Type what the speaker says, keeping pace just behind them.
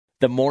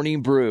The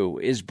Morning Brew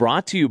is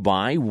brought to you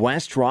by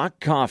West Rock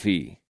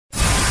Coffee.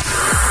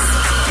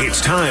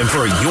 It's time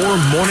for your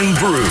Morning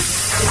Brew.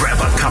 Grab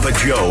a cup of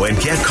Joe and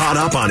get caught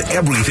up on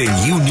everything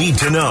you need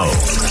to know.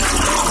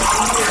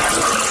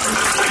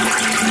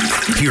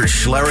 Here's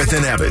Schlereth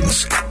and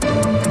Evans.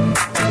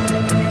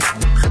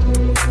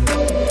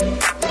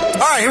 All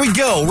right, here we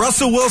go.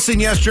 Russell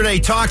Wilson yesterday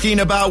talking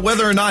about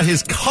whether or not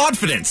his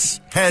confidence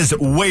has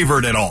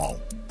wavered at all.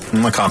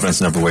 My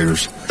confidence never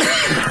wavers.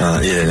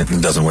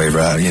 It doesn't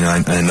waver. I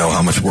know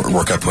how much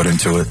work I put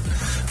into it.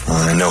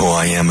 I know who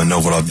I am. I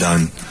know what I've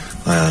done.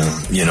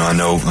 I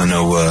know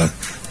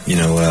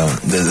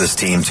this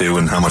team too,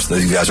 and how much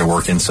these guys are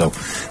working. So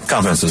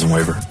confidence doesn't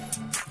waver.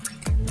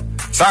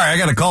 Sorry, I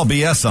got to call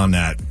BS on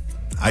that.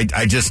 I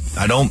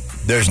don't.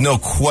 There's no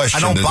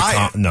question. I don't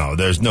buy it. No,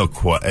 there's no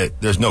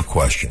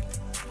question.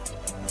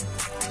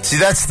 See,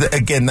 that's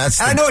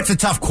I know it's a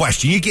tough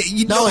question.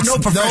 No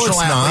professional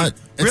athlete. Not.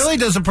 Really,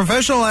 does a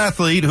professional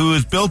athlete who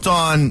is built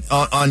on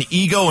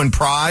ego and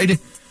pride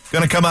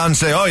going to come out and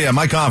say, "Oh yeah,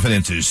 my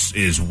confidence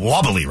is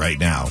wobbly right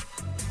now"?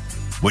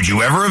 Would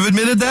you ever have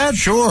admitted that?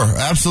 Sure,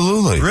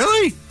 absolutely.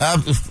 Really?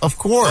 Of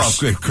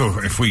course. Well,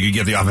 if we could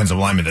get the offensive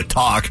lineman to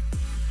talk.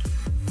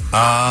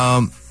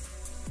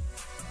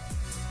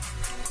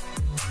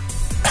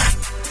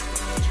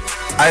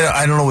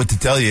 I don't know what to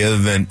tell you other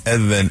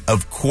than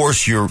of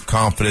course your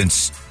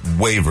confidence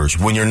wavers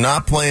when you're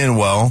not playing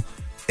well.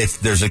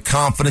 There's a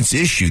confidence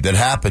issue that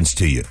happens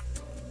to you,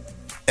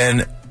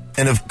 and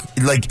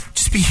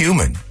just be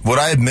human. Would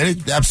I admit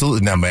it?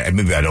 Absolutely. Now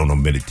maybe I don't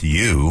admit it to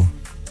you,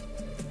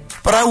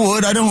 but I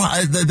would. I don't.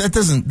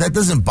 That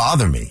doesn't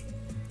bother me.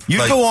 You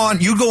go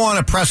on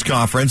a press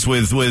conference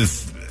with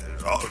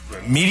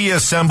media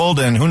assembled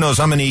and who knows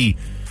how many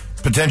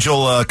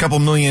potential couple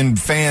million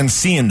fans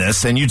seeing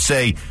this, and you'd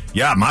say,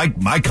 yeah,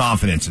 my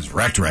confidence is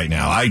wrecked right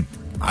now.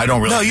 I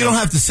don't really. No, you don't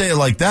have to say it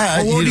like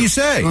that. Well, what do you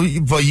say?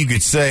 But you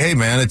could say, hey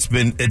man, it's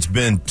been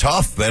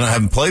tough, and I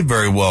haven't played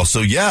very well. So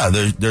yeah,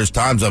 there's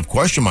times I've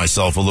questioned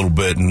myself a little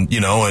bit, and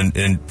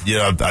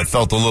I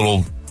felt a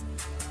little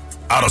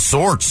out of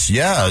sorts.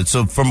 Yeah.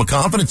 So from a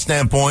confidence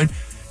standpoint,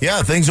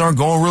 yeah, things aren't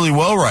going really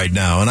well right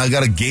now, and I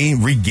got to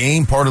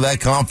regain part of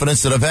that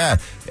confidence that I've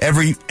had.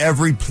 Every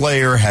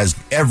player has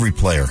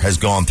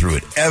gone through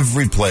it.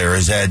 Every player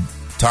has had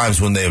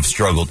times when they have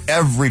struggled.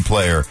 Every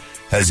player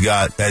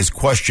has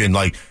questioned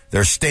like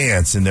their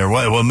stance and their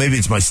well, maybe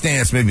it's my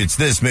stance, maybe it's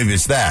this, maybe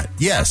it's that.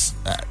 Yes,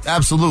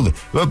 absolutely.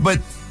 But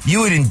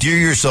you would endear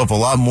yourself a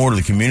lot more to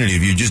the community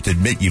if you just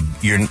admit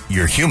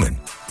you're human.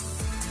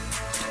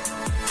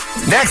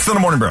 Next on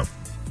the Morning Brew,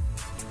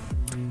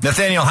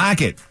 Nathaniel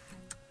Hackett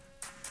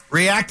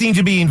reacting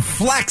to being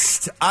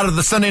flexed out of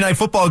the Sunday Night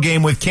Football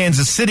game with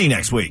Kansas City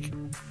next week.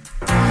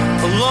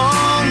 A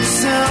long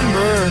December,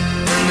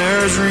 and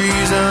there's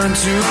reason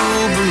to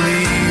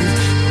believe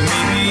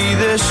maybe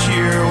this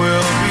year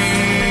will be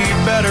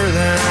better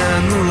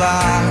than the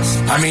last.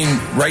 I mean,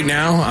 right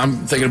now,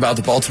 I'm thinking about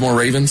the Baltimore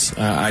Ravens.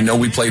 I know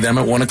we play them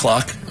at 1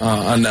 o'clock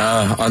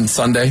on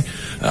Sunday.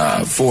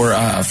 For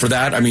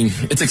that, I mean,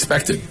 it's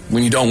expected.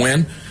 When you don't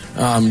win,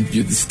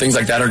 things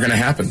like that are going to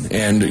happen.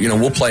 And,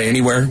 we'll play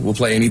anywhere. We'll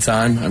play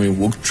anytime. I mean,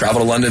 we'll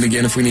travel to London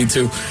again if we need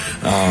to.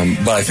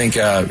 But I think,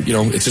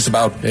 it's just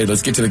about, hey,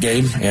 let's get to the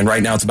game. And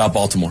right now it's about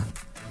Baltimore.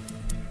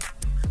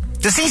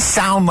 Does he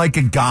sound like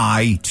a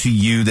guy to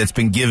you that's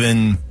been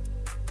given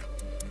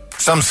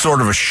some sort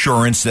of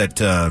assurance that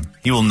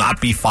he will not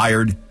be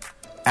fired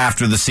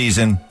after the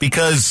season?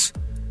 Because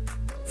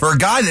for a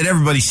guy that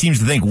everybody seems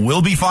to think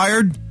will be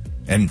fired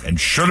and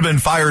should have been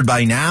fired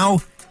by now,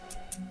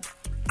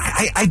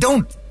 I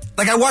don't,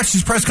 like, I watched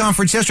his press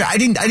conference yesterday. I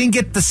didn't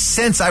get the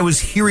sense I was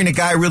hearing a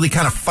guy really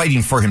kind of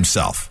fighting for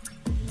himself.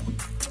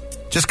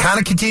 Just kind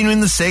of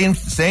continuing the same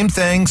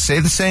things, say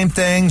the same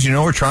things.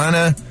 We're trying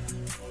to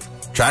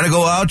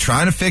go out,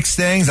 trying to fix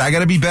things. I got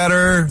to be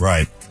better.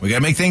 Right. We got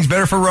to make things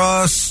better for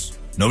Russ.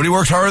 Nobody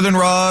works harder than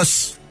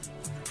Russ.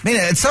 Man,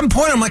 at some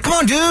point, I'm like, come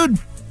on, dude.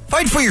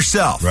 Fight for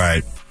yourself.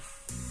 Right.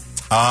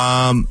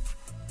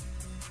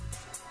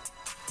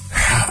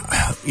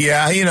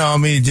 Yeah,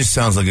 it just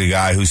sounds like a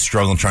guy who's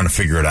struggling trying to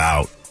figure it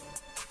out.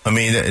 I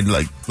mean,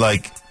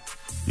 like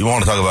you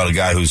want to talk about a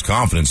guy whose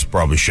confidence is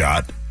probably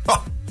shot.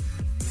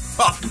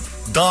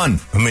 Done.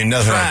 I mean,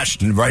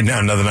 right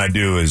now, nothing I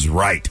do is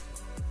right.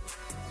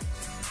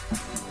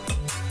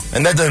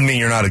 And that doesn't mean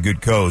you're not a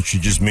good coach.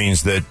 It just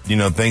means that,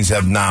 things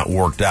have not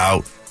worked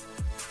out.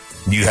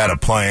 You had a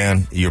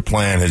plan. Your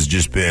plan has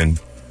just been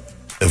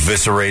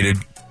eviscerated.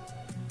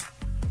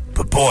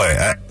 But boy,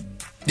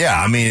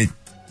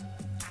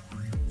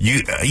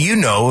 you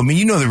know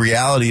the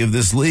reality of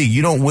this league.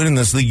 You don't win in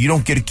this league, you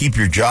don't get to keep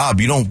your job.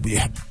 You don't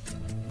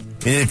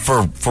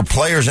for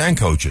players and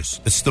coaches.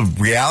 It's the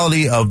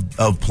reality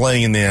of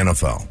playing in the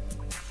NFL.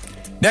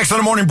 Next on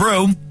the Morning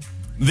Brew,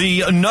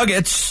 the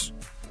Nuggets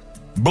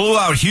blew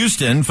out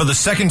Houston for the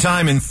second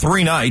time in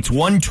 3 nights,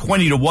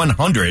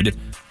 120-100.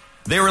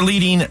 They were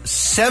leading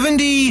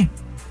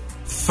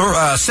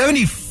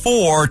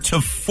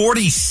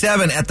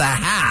 74-47 at the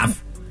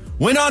half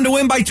went on to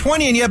win by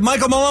 20, and yet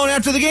Michael Malone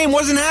after the game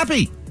wasn't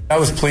happy. I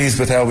was pleased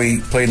with how we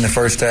played in the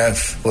first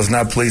half. Was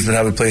not pleased with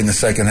how we played in the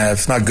second half.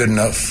 It's not good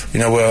enough. You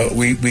know,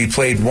 we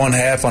played one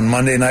half on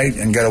Monday night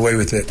and got away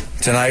with it.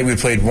 Tonight we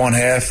played one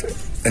half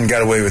and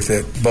got away with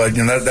it. But,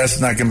 you know, that's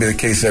not going to be the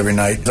case every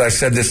night. As I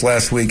said this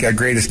last week, our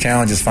greatest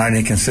challenge is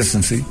finding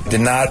consistency.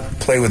 Did not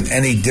play with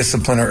any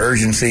discipline or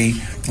urgency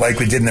like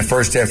we did in the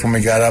first half when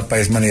we got up by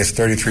as many as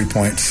 33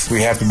 points.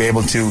 We have to be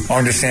able to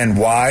understand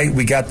why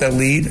we got that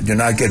lead, do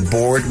not get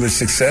bored with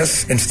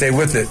success, and stay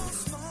with it.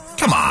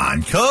 Come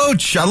on,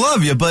 Coach. I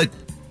love you, but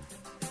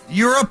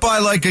you're up by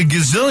like a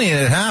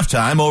gazillion at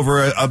halftime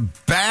over a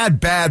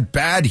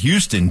bad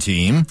Houston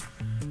team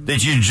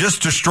that you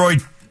just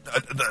destroyed a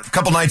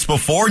couple nights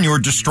before, and you were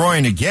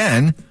destroying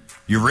again.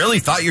 You really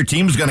thought your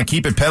team was going to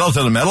keep it pedal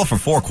to the metal for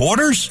 4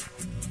 quarters?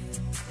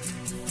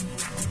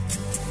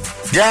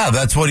 Yeah,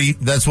 that's what he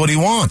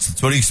wants.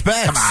 That's what he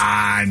expects. Come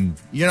on.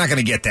 You're not going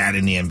to get that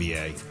in the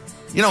NBA.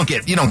 You don't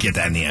get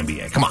that in the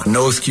NBA. Come on.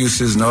 No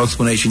excuses, no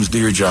explanations. Do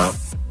your job.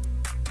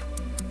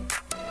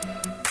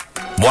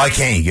 Why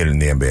can't you get in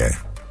the NBA?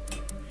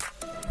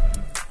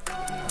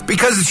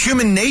 Because it's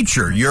human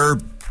nature. You're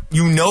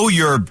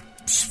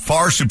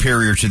far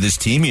superior to this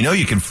team. You know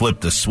you can flip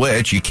the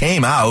switch. You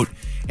came out,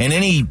 and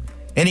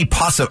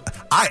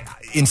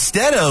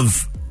instead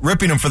of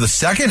ripping them for the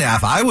second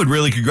half, I would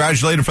really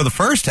congratulate them for the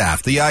first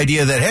half. The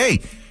idea that,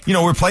 hey, you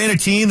know, we're playing a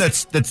team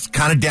that's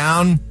kind of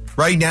down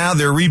right now.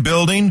 They're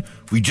rebuilding.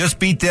 We just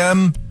beat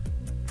them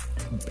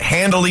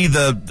handily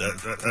a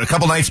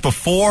couple nights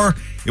before.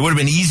 It would have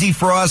been easy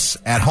for us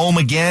at home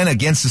again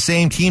against the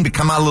same team to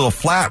come out a little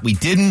flat. We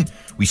didn't.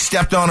 We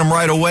stepped on them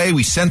right away.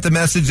 We sent the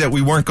message that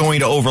we weren't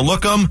going to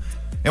overlook them,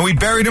 and we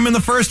buried them in the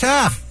first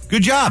half.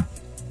 Good job.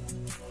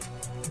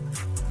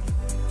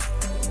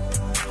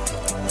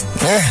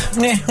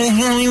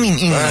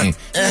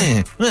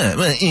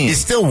 You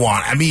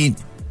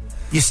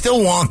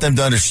still want them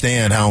to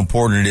understand how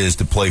important it is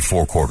to play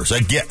 4 quarters.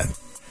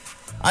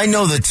 I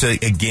know that's a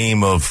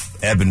game of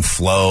ebb and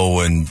flow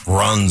and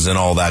runs and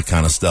all that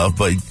kind of stuff,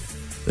 but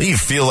you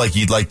feel like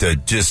you'd like to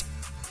just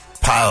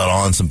pile it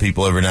on some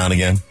people every now and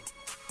again.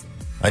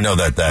 I know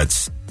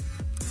that's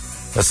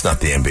not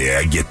the NBA.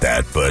 I get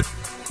that, but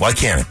why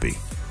can't it be?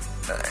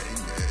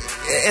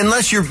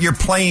 Unless you're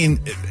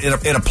playing in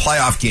a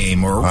playoff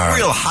game or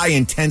real high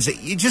intensity,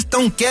 you just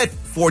don't get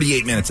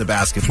 48 minutes of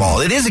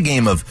basketball. It is a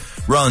game of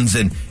runs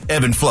and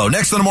ebb and flow.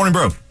 Next on the Morning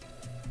Brew.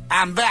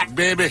 I'm back,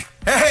 baby.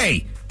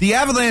 Hey, the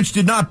Avalanche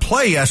did not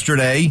play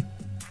yesterday,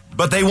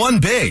 but they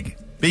won big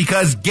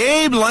because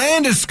Gabe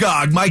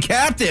Landeskog, my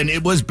captain,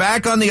 it was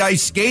back on the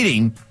ice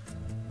skating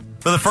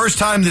for the first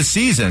time this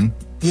season.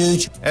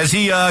 Huge. As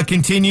he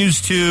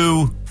continues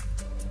to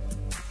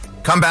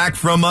come back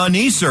from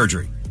knee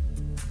surgery.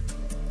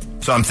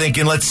 So I'm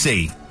thinking, let's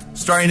see,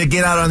 starting to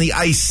get out on the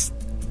ice,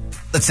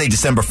 let's say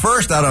December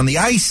 1st, out on the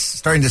ice,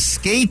 starting to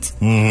skate,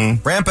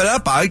 ramp it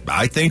up.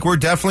 I think we're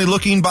definitely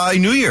looking by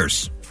New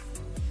Year's.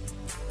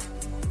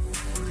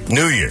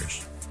 New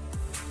Year's.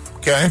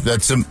 Okay,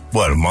 that's a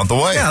month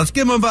away? Yeah, let's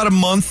give him about a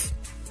month.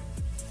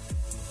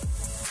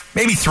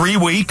 Maybe 3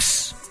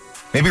 weeks.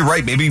 Maybe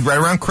right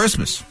around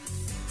Christmas.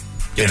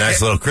 Get a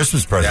nice little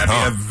Christmas present,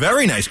 That'd be a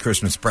very nice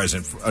Christmas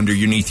present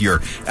underneath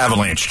your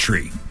Avalanche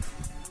tree.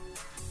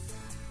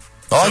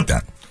 I like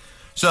that.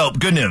 So,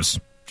 good news.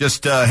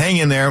 Just hang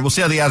in there. We'll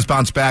see how the Avs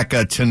bounce back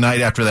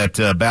tonight after that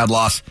bad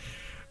loss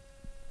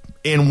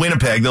in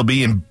Winnipeg. They'll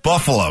be in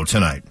Buffalo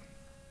tonight.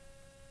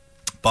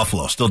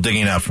 Buffalo, still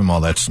digging out from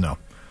all that snow.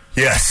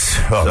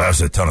 Yes. Oh, that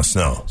was a ton of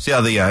snow. See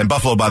how and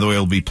Buffalo, by the way,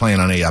 will be playing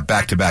on a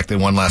back-to-back. They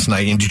won last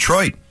night in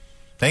Detroit.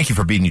 Thank you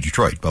for beating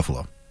Detroit,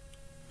 Buffalo.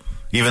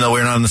 Even though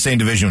we're not in the same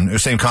division or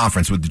same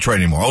conference with Detroit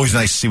anymore. Always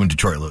nice to see when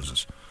Detroit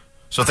loses.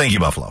 So thank you,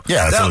 Buffalo.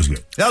 Yeah, that's always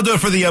good. That'll do it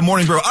for the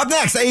Morning Brew. Up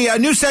next, a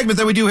new segment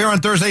that we do here on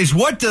Thursdays.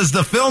 What does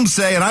the film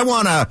say? And I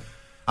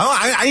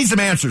need some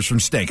answers from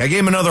Stink. I gave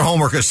him another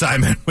homework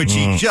assignment, which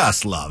he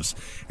just loves.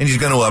 And he's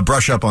going to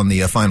brush up on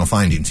the final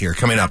findings here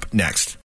coming up next.